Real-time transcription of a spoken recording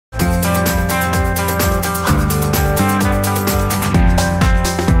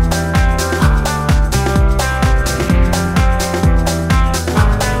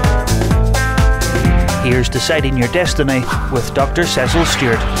Deciding Your Destiny with Dr Cecil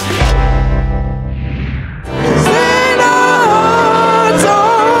Stewart.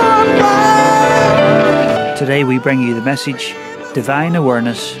 Today we bring you the message, Divine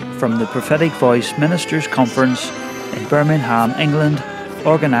Awareness, from the Prophetic Voice Ministers Conference in Birmingham, England,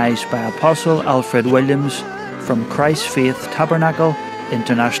 organised by Apostle Alfred Williams from Christ Faith Tabernacle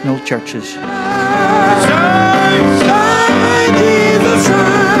International Churches.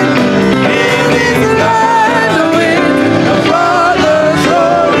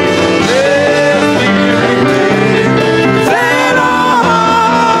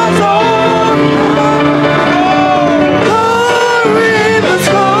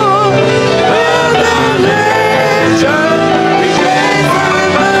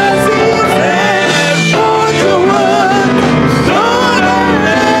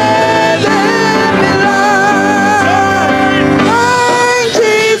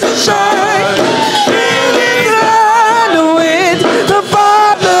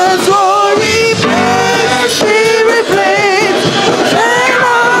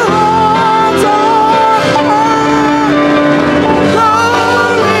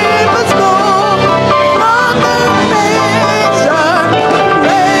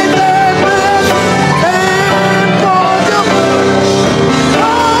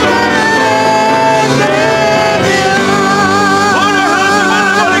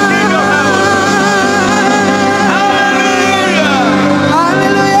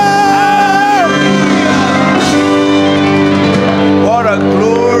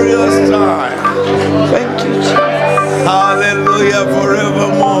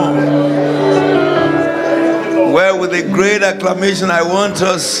 I want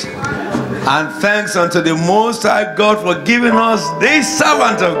us, and thanks unto the Most High God for giving us this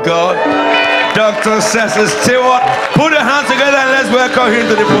servant of God, Dr. Cecil Stewart. Put your hands together and let's welcome him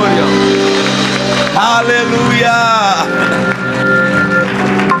to the podium. Hallelujah.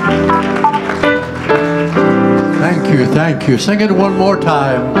 Thank you. Sing it one more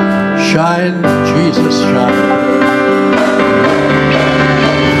time. Shine, Jesus, shine.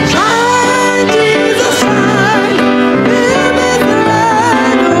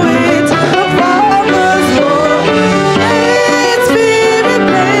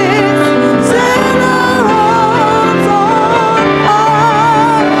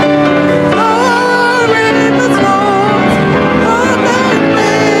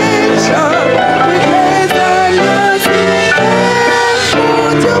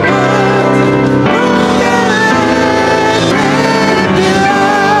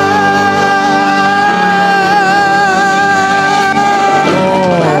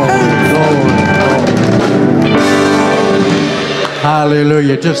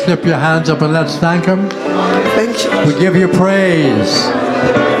 Hallelujah. Just lift your hands up and let's thank Him. Thank you. We give you praise.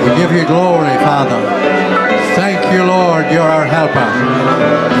 We give you glory, Father. Thank you, Lord, you're our helper.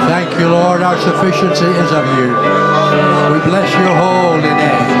 Thank you, Lord, our sufficiency is of you. We bless your holy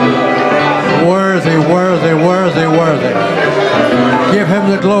name. Worthy, worthy, worthy, worthy. Give Him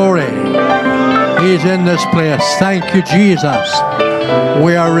the glory. He's in this place. Thank you, Jesus.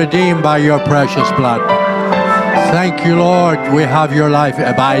 We are redeemed by your precious blood. Thank you, Lord, we have your life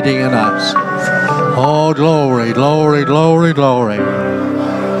abiding in us. Oh, glory, glory, glory, glory.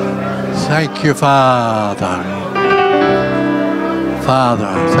 Thank you, Father.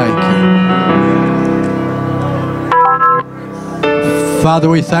 Father, thank you. Father,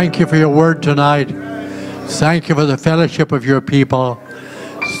 we thank you for your word tonight. Thank you for the fellowship of your people.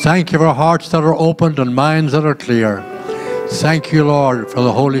 Thank you for hearts that are opened and minds that are clear. Thank you, Lord, for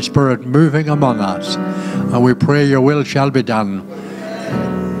the Holy Spirit moving among us. And we pray your will shall be done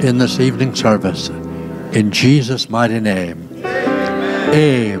in this evening service. In Jesus' mighty name.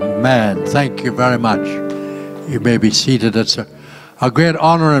 Amen. Thank you very much. You may be seated. It's a great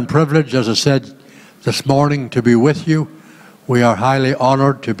honor and privilege, as I said this morning, to be with you. We are highly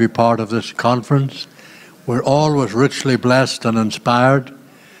honored to be part of this conference. We're always richly blessed and inspired.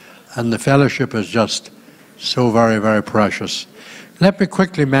 And the fellowship is just so very, very precious. Let me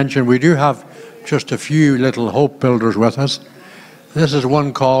quickly mention, we do have just a few little hope builders with us. This is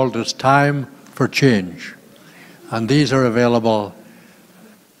one called It's Time for Change. And these are available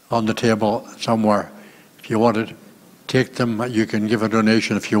on the table somewhere. If you want to take them, you can give a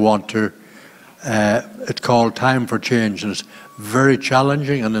donation if you want to. It's called Time for Change. And it's very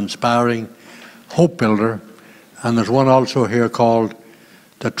challenging and inspiring hope builder. And there's one also here called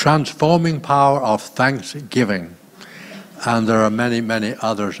The Transforming Power of Thanksgiving. And there are many, many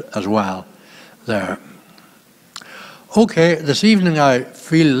others as well there. Okay, this evening I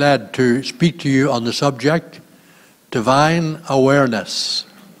feel led to speak to you on the subject, divine awareness.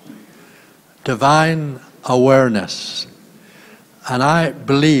 Divine awareness. And I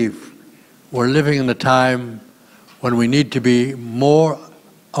believe we're living in a time when we need to be more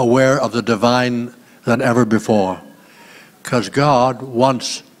aware of the divine than ever before, because God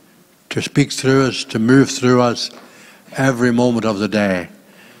wants to speak through us, to move through us every moment of the day,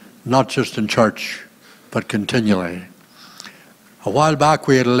 not just in church, but continually. A while back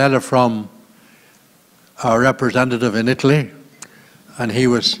we had a letter from our representative in Italy, and he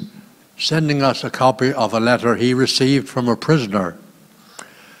was sending us a copy of a letter he received from a prisoner.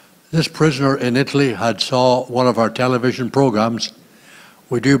 This prisoner in Italy had saw one of our television programs.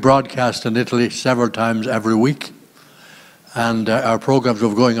 We do broadcast in Italy several times every week, and our programs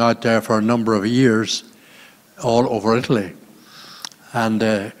were going out there for a number of years all over Italy.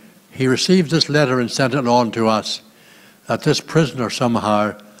 And he received this letter and sent it on to us, that this prisoner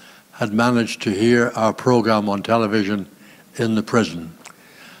somehow had managed to hear our program on television in the prison.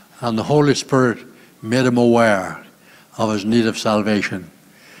 And the Holy Spirit made him aware of his need of salvation.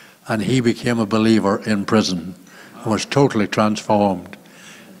 And he became a believer in prison and was totally transformed.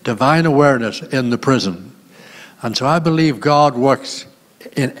 Divine awareness in the prison. And so I believe God works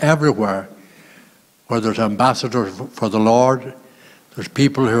in everywhere where there's ambassadors for the Lord. There's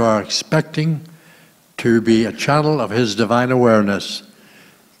people who are expecting to be a channel of his divine awareness.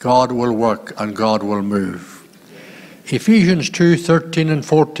 God will work and God will move. Ephesians 2:13 and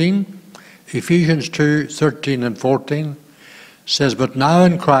 14. Ephesians 2:13 and 14 says, "But now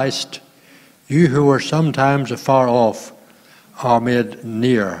in Christ, you who were sometimes afar off are made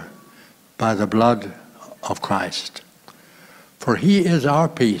near by the blood of Christ. For he is our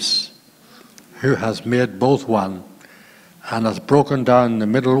peace, who has made both one, and has broken down the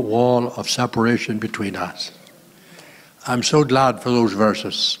middle wall of separation between us." I'm so glad for those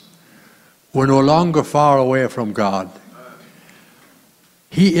verses. We're no longer far away from God.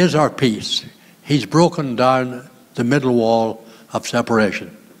 He is our peace. He's broken down the middle wall of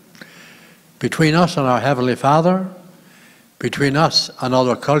separation between us and our Heavenly Father, between us and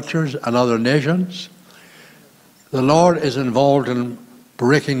other cultures and other nations. The Lord is involved in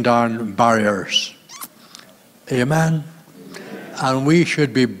breaking down barriers. Amen? And we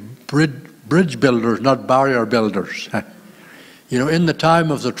should be bridge builders, not barrier builders. You know, in the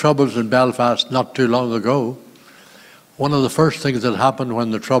time of the troubles in Belfast not too long ago, one of the first things that happened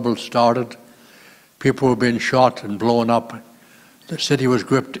when the troubles started, people were being shot and blown up. The city was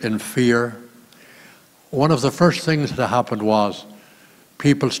gripped in fear. One of the first things that happened was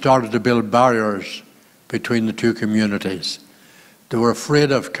people started to build barriers between the two communities. They were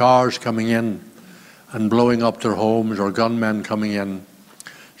afraid of cars coming in and blowing up their homes, or gunmen coming in.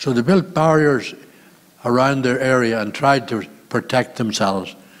 So they built barriers around their area and tried to protect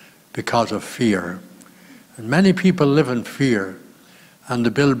themselves because of fear. And many people live in fear, and they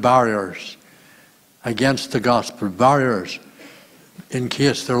build barriers against the gospel, barriers in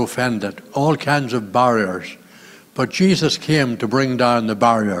case they're offended, all kinds of barriers. But Jesus came to bring down the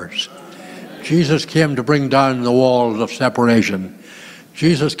barriers. Jesus came to bring down the walls of separation.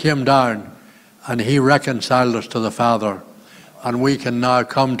 Jesus came down and he reconciled us to the Father, and we can now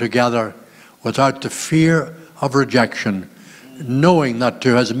come together without the fear of rejection, knowing that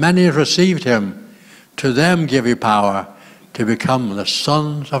to as many as received him, to them give he power to become the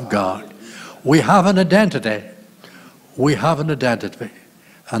sons of God. We have an identity. We have an identity.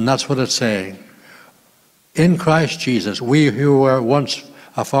 And that's what it's saying. In Christ Jesus, we who were once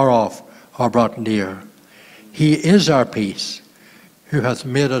afar off are brought near. He is our peace, who hath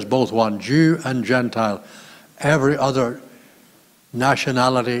made us both one, Jew and Gentile, every other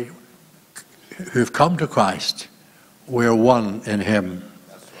nationality who've come to Christ. We're one in him.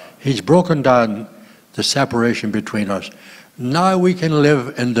 He's broken down the separation between us. Now we can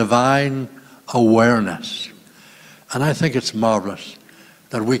live in divine awareness. And I think it's marvelous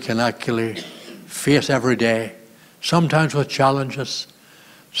that we can actually face every day, sometimes with challenges,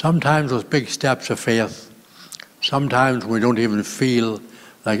 sometimes with big steps of faith, sometimes we don't even feel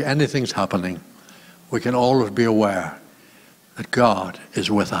like anything's happening. We can always be aware that God is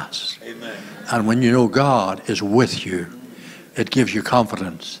with us. Amen. And when you know God is with you, it gives you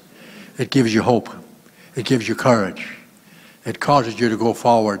confidence. It gives you hope. It gives you courage. It causes you to go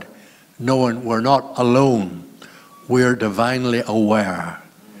forward, knowing we're not alone. We're divinely aware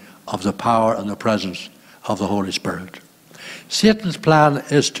of the power and the presence of the Holy Spirit. Satan's plan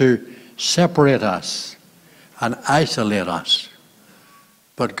is to separate us and isolate us.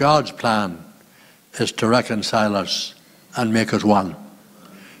 But God's plan is to reconcile us and make us one.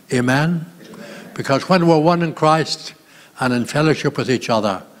 Amen? Because when we're one in Christ and in fellowship with each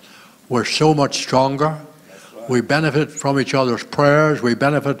other, we're so much stronger. We benefit from each other's prayers. We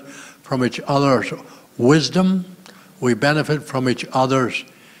benefit from each other's wisdom. We benefit from each other's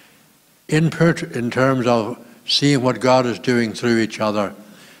input in terms of seeing what God is doing through each other,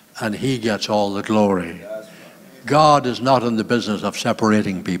 and He gets all the glory. God is not in the business of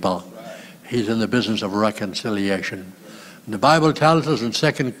separating people. He's in the business of reconciliation. And the Bible tells us in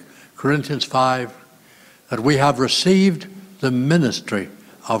 2 Corinthians 5 that we have received the ministry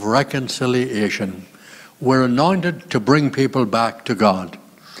of reconciliation. We're anointed to bring people back to God.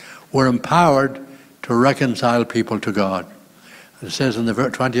 We're empowered to reconcile people to God. It says in the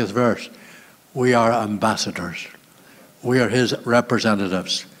 20th verse, we are ambassadors. We are His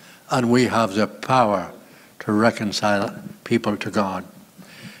representatives, and we have the power to reconcile people to God.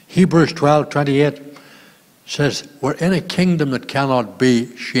 Hebrews 12:28 says, we're in a kingdom that cannot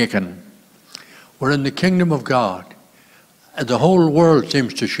be shaken. We're in the kingdom of God. And the whole world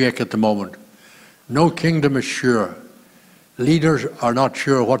seems to shake at the moment. No kingdom is sure. Leaders are not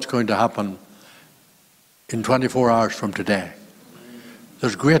sure what's going to happen in 24 hours from today.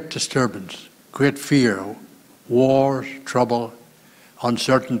 There's great disturbance, great fear, wars, trouble,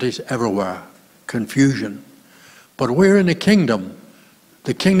 uncertainties everywhere, confusion. But we're in a kingdom.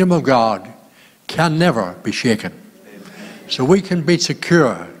 The kingdom of God can never be shaken. So we can be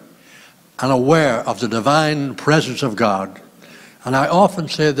secure and aware of the divine presence of God. And I often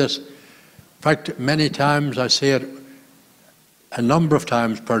say this, in fact, many times I say it a number of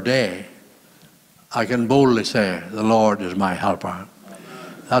times per day. I can boldly say, the Lord is my helper.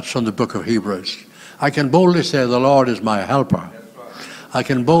 That's from the book of Hebrews. I can boldly say, the Lord is my helper. I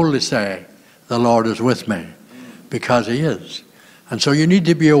can boldly say, the Lord is with me, because He is. And so you need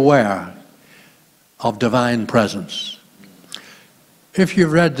to be aware of divine presence. If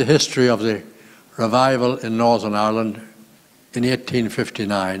you've read the history of the revival in Northern Ireland in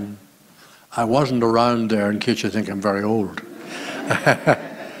 1859, I wasn't around there in case you think I'm very old.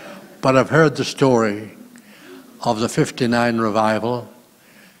 But I've heard the story of the 59 revival.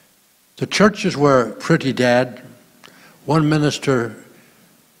 The churches were pretty dead. One minister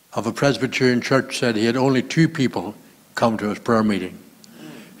of a Presbyterian church said he had only 2 people come to his prayer meeting.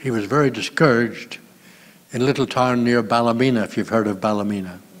 He was very discouraged in a little town near Ballymena, if you've heard of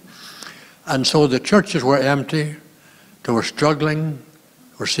Ballymena. And so the churches were empty. They were struggling.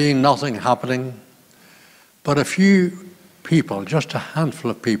 We're seeing nothing happening. But a few people, just a handful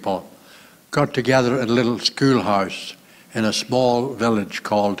of people, got together in a little schoolhouse in a small village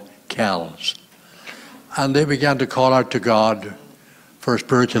called Kells. And they began to call out to God for a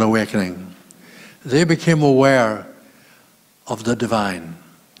spiritual awakening. They became aware of the divine.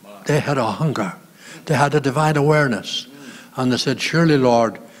 They had a hunger. They had a divine awareness. And they said, surely,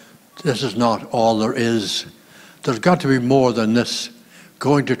 Lord, this is not all there is. There's got to be more than this.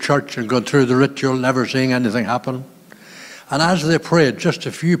 Going to church and going through the ritual, never seeing anything happen. And as they prayed, just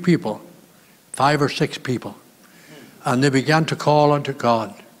a few people, 5 or 6 people, and they began to call unto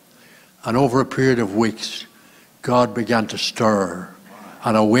God. And over a period of weeks, God began to stir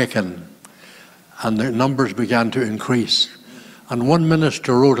and awaken. And the numbers began to increase. And one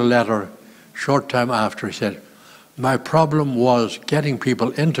minister wrote a letter short time after. He said, my problem was getting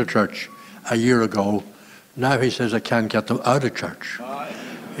people into church a year ago. Now he says, I can't get them out of church.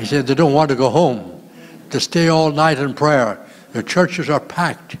 He said, they don't want to go home. They stay all night in prayer. The churches are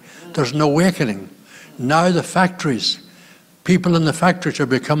packed. There's an awakening. Now the factories, people in the factories are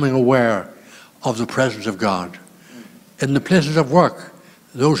becoming aware of the presence of God. In the places of work,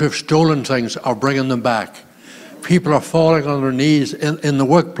 those who've stolen things are bringing them back. People are falling on their knees in the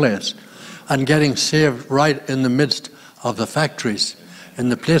workplace and getting saved right in the midst of the factories, in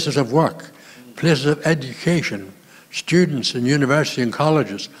the places of work, places of education, students in university and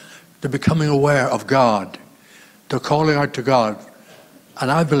colleges. They're becoming aware of God. They're calling out to God.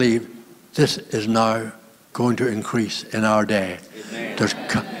 And I believe this is now going to increase in our day.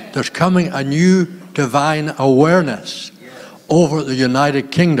 There's coming a new divine awareness over the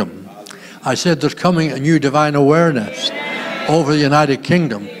United Kingdom. I said there's coming a new divine awareness over the United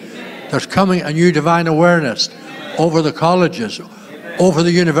Kingdom. There's coming a new divine awareness over the colleges, over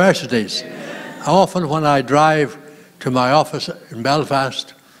the universities. Often when I drive to my office in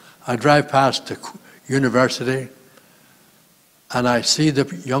Belfast, I drive past the university and I see the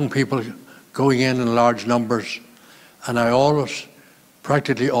young people going in large numbers, and I always,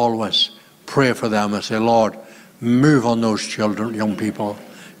 practically always, pray for them. I say, Lord, move on those children, young people,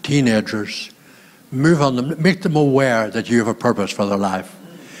 teenagers, move on them, make them aware that you have a purpose for their life.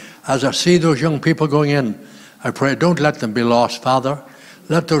 As I see those young people going in, I pray, don't let them be lost, Father.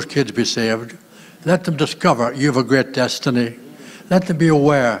 Let those kids be saved. Let them discover you have a great destiny. Let them be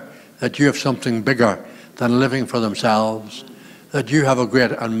aware that you have something bigger than living for themselves, that you have a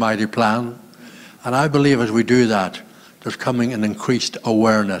great and mighty plan. And I believe as we do that, there's coming an increased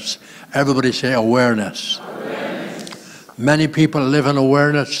awareness. Everybody say awareness. Awareness. Many people live in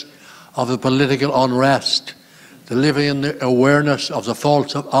awareness of the political unrest. They're living in the awareness of the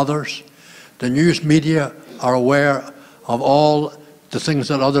faults of others. The news media are aware of all the things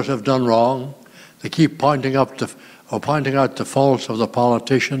that others have done wrong. They keep pointing out the faults of the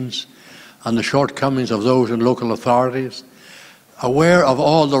politicians and the shortcomings of those in local authorities. Aware of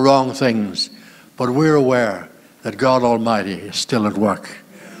all the wrong things, but we're aware that God Almighty is still at work.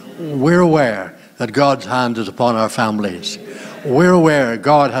 We're aware that God's hand is upon our families. We're aware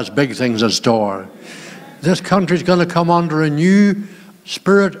God has big things in store. This country's going to come under a new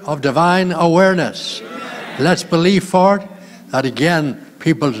spirit of divine awareness. Let's believe for it that again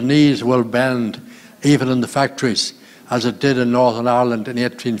people's knees will bend, even in the factories, as it did in Northern Ireland in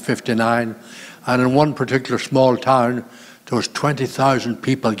 1859. And in one particular small town, there was 20,000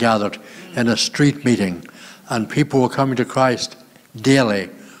 people gathered in a street meeting, and people were coming to Christ daily.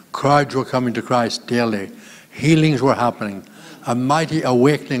 Crowds were coming to Christ daily. Healings were happening. A mighty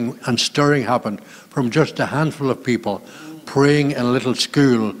awakening and stirring happened from just a handful of people praying in a little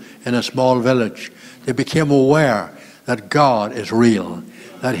school in a small village. They became aware that God is real,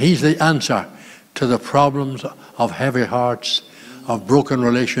 that He's the answer to the problems of heavy hearts, of broken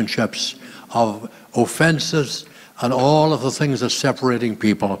relationships, of offenses, and all of the things that are separating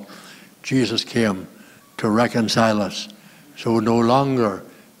people. Jesus came to reconcile us, so we'll no longer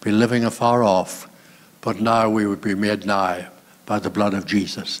be living afar off, but now we would be made nigh by the blood of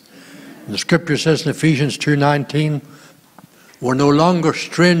Jesus. And the scripture says in Ephesians 2:19, we're no longer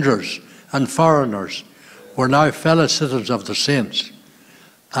strangers and foreigners. We're now fellow citizens of the saints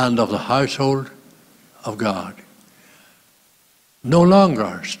and of the household of God. No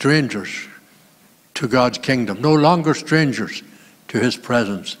longer strangers to God's kingdom, no longer strangers to His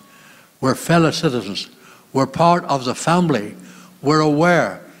presence. We're fellow citizens. We're part of the family. We're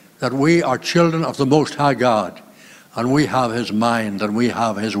aware that we are children of the Most High God, and we have His mind and we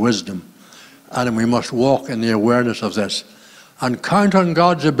have His wisdom, and we must walk in the awareness of this and count on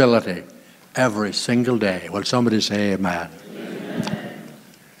God's ability every single day. Will somebody say amen? Amen.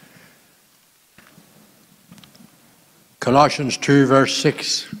 Colossians 2 verse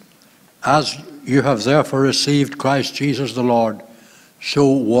 6, as you have therefore received Christ Jesus the Lord,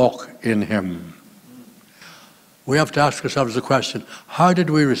 so walk in Him. We have to ask ourselves the question, how did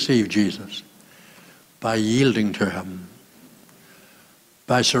we receive Jesus? By yielding to Him,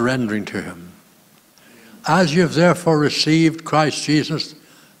 by surrendering to Him. As you have therefore received Christ Jesus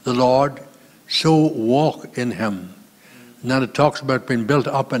the Lord, so walk in Him. And then it talks about being built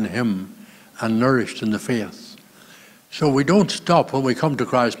up in Him and nourished in the faith. So we don't stop when we come to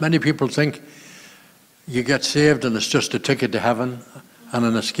Christ. Many people think you get saved and it's just a ticket to heaven and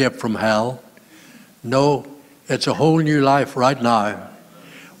an escape from hell. No, it's a whole new life right now.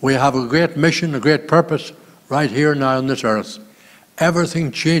 We have a great mission, a great purpose right here now on this earth.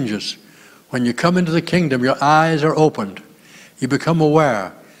 Everything changes. When you come into the kingdom, your eyes are opened. You become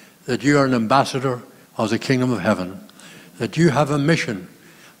aware that you are an ambassador of the kingdom of heaven, that you have a mission,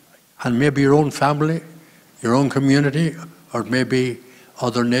 and maybe your own family, your own community, or maybe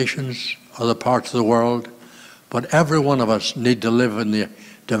other nations, other parts of the world. But every one of us need to live in the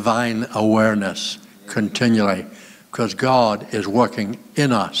divine awareness continually, because God is working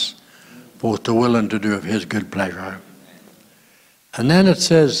in us, both to will and to do of His good pleasure. And then it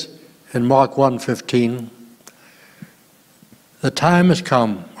says in Mark 1:15, the time has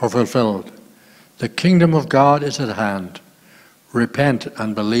come or fulfilled. The kingdom of God is at hand. Repent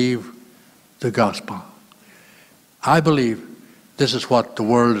and believe the gospel. I believe this is what the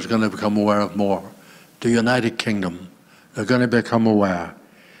world is going to become aware of more. The United Kingdom. They're going to become aware.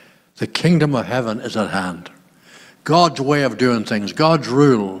 The kingdom of heaven is at hand. God's way of doing things, God's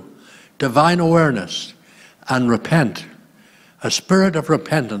rule, divine awareness, and repent. A spirit of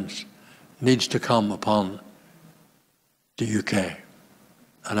repentance needs to come upon the UK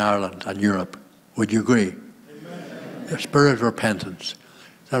and Ireland and Europe. Would you agree? Amen. A spirit of repentance,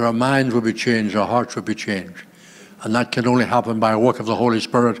 that our minds will be changed, our hearts will be changed. And that can only happen by a work of the Holy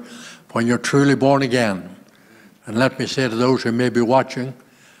Spirit when you're truly born again. And let me say to those who may be watching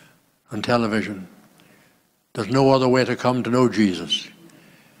on television, there's no other way to come to know Jesus,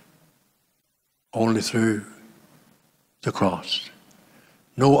 only through the cross.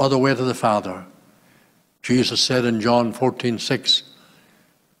 No other way to the Father. Jesus said in John 14:6,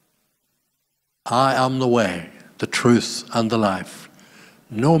 I am the way, the truth, and the life.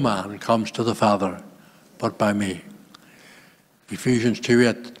 No man comes to the Father but by me. Ephesians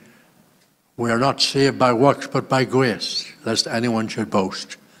 2:8, we are not saved by works but by grace, lest anyone should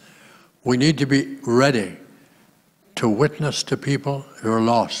boast. We need to be ready to witness to people who are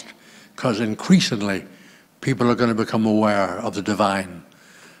lost, because increasingly people are going to become aware of the divine,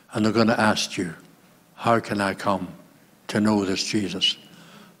 and they're going to ask you, how can I come to know this Jesus?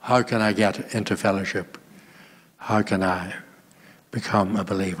 How can I get into fellowship? How can I become a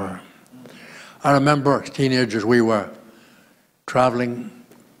believer? I remember as teenagers we were traveling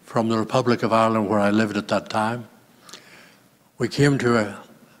from the Republic of Ireland, where I lived at that time. We came to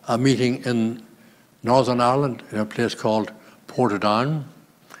a meeting in Northern Ireland in a place called Portadown.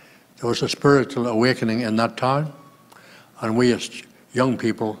 There was a spiritual awakening in that town, and we as young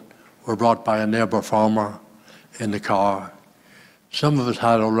people were brought by a neighbour farmer in the car. Some of us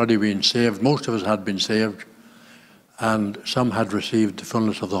had already been saved, most of us had been saved, and some had received the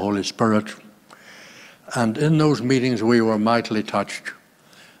fullness of the Holy Spirit. And in those meetings we were mightily touched.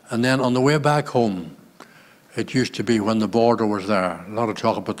 And then on the way back home, it used to be when the border was there, a lot of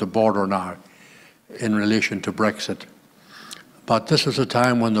talk about the border now in relation to Brexit. But this was a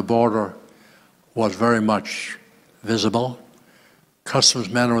time when the border was very much visible. Customs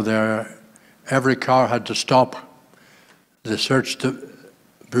men were there. Every car had to stop. They searched the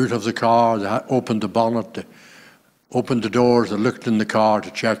boot of the car, they opened the bonnet, they opened the doors, they looked in the car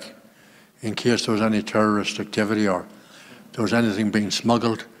to check in case there was any terrorist activity or there was anything being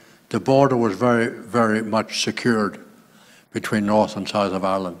smuggled. The border was very, very much secured between North and South of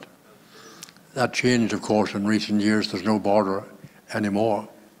Ireland. That changed, of course, in recent years. There's no border anymore.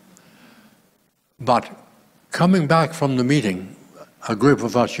 But coming back from the meeting, a group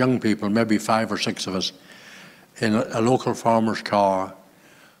of us young people, maybe 5 or 6 of us, in a local farmer's car,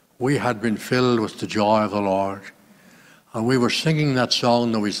 we had been filled with the joy of the Lord. And we were singing that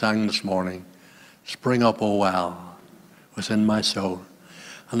song that we sang this morning, Spring Up, O Well, within my soul.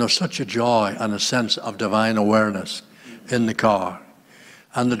 And there's such a joy and a sense of divine awareness in the car.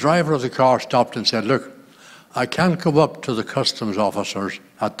 And the driver of the car stopped and said, look, I can't go up to the customs officers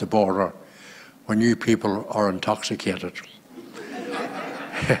at the border when you people are intoxicated.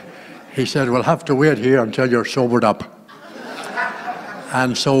 He said, we'll have to wait here until you're sobered up.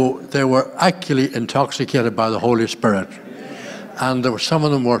 And so they were actually intoxicated by the Holy Spirit. And there were, some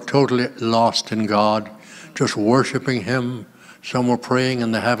of them were totally lost in God, just worshiping Him. Some were praying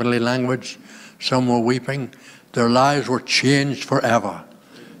in the heavenly language. Some were weeping. Their lives were changed forever.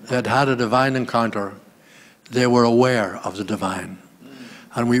 They had had a divine encounter. They were aware of the divine.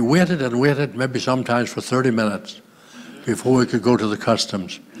 And we waited and waited, maybe sometimes for 30 minutes, before we could go to the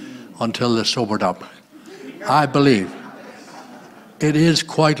customs, until they sobered up. I believe it is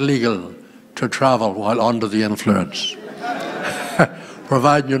quite legal to travel while under the influence,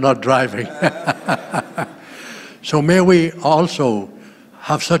 provided you're not driving. So may we also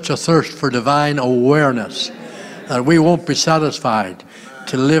have such a thirst for divine awareness that we won't be satisfied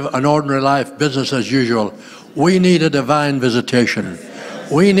to live an ordinary life, business as usual. We need a divine visitation.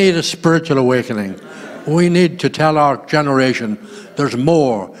 We need a spiritual awakening. We need to tell our generation there's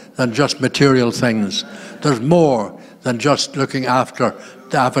more than just material things. There's more than just looking after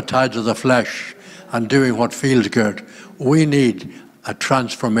the appetites of the flesh and doing what feels good. We need a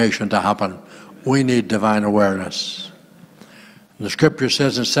transformation to happen. We need divine awareness. And the scripture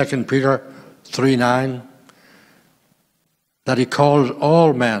says in 2 Peter 3:9 that He calls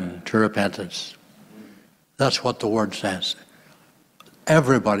all men to repentance. That's what the word says.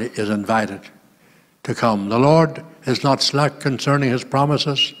 Everybody is invited to come. The Lord is not slack concerning His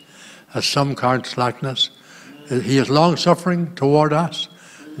promises, as some count slackness. He is long-suffering toward us,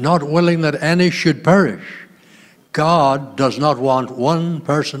 not willing that any should perish. God does not want one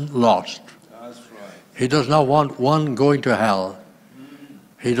person lost. That's right. He does not want one going to hell.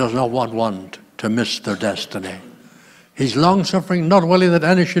 He does not want one to miss their destiny. He's long-suffering, not willing that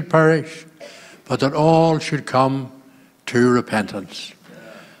any should perish, but that all should come to repentance.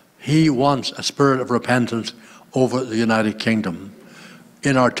 He wants a spirit of repentance over the United Kingdom,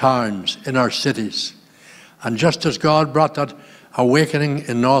 in our towns, in our cities. And just as God brought that awakening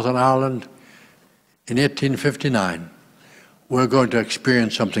in Northern Ireland in 1859, we're going to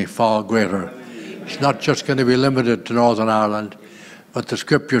experience something far greater. It's not just going to be limited to Northern Ireland, but the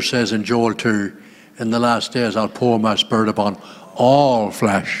scripture says in Joel 2, in the last days I'll pour my spirit upon all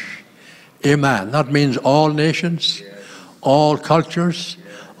flesh. Amen. That means all nations, all cultures,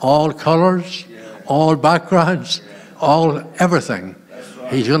 all colors, all backgrounds, all everything.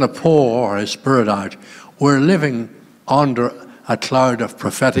 He's going to pour His Spirit out. We're living under a cloud of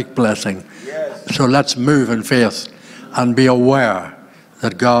prophetic blessing. So let's move in faith and be aware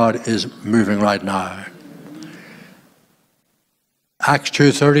that God is moving right now. Acts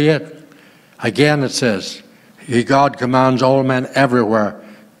 2:38. Again it says, God commands all men everywhere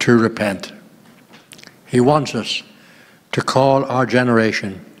to repent. He wants us to call our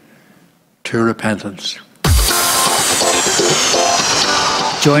generation to repentance.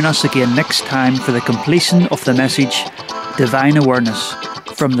 Join us again next time for the completion of the message, Divine Awareness,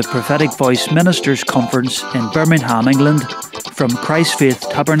 from the Prophetic Voice Ministers Conference in Birmingham, England, from Christ Faith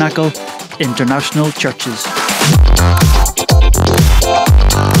Tabernacle International Churches.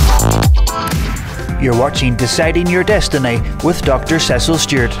 You're watching Deciding Your Destiny with Dr. Cecil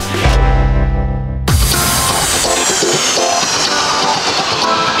Stewart.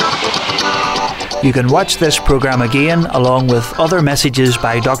 You can watch this program again along with other messages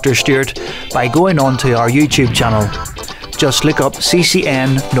by Dr. Stewart by going on to our YouTube channel. Just look up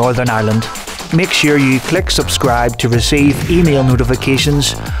CCN Northern Ireland. Make sure you click subscribe to receive email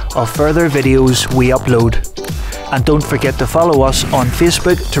notifications of further videos we upload. And don't forget to follow us on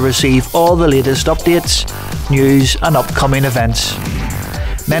Facebook to receive all the latest updates, news and upcoming events.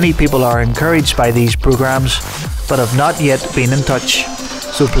 Many people are encouraged by these programs but have not yet been in touch.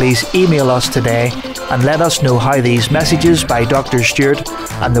 So please email us today and let us know how these messages by Dr. Stewart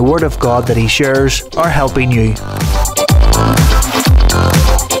and the Word of God that he shares are helping you.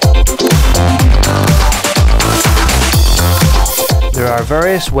 There are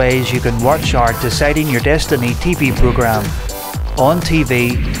various ways you can watch our Deciding Your Destiny TV program: on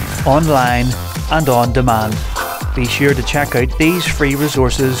TV, online and on demand. Be sure to check out these free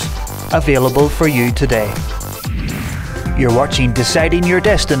resources available for you today. You're watching Deciding Your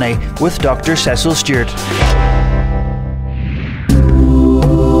Destiny with Dr. Cecil Stewart.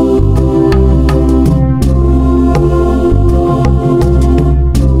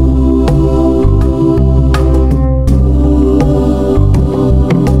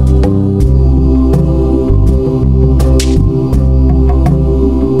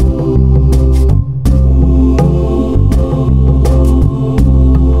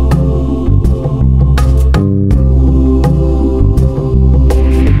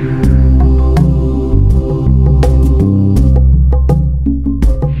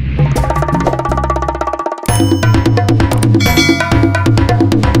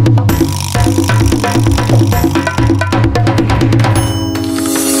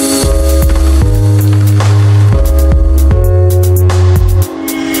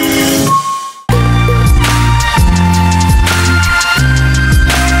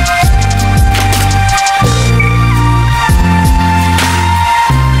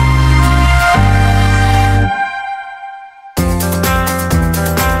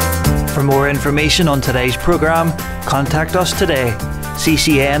 For more information on today's programme, contact us today.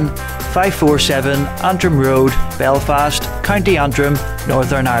 CCN 547 Antrim Road, Belfast, County Antrim,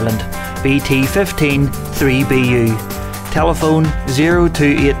 Northern Ireland, BT 15 3BU. Telephone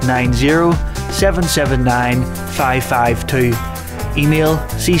 02890 779 552. Email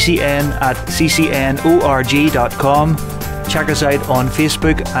ccn@ccnorg.com. Check us out on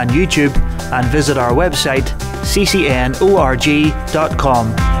Facebook and YouTube and visit our website ccnorg.com.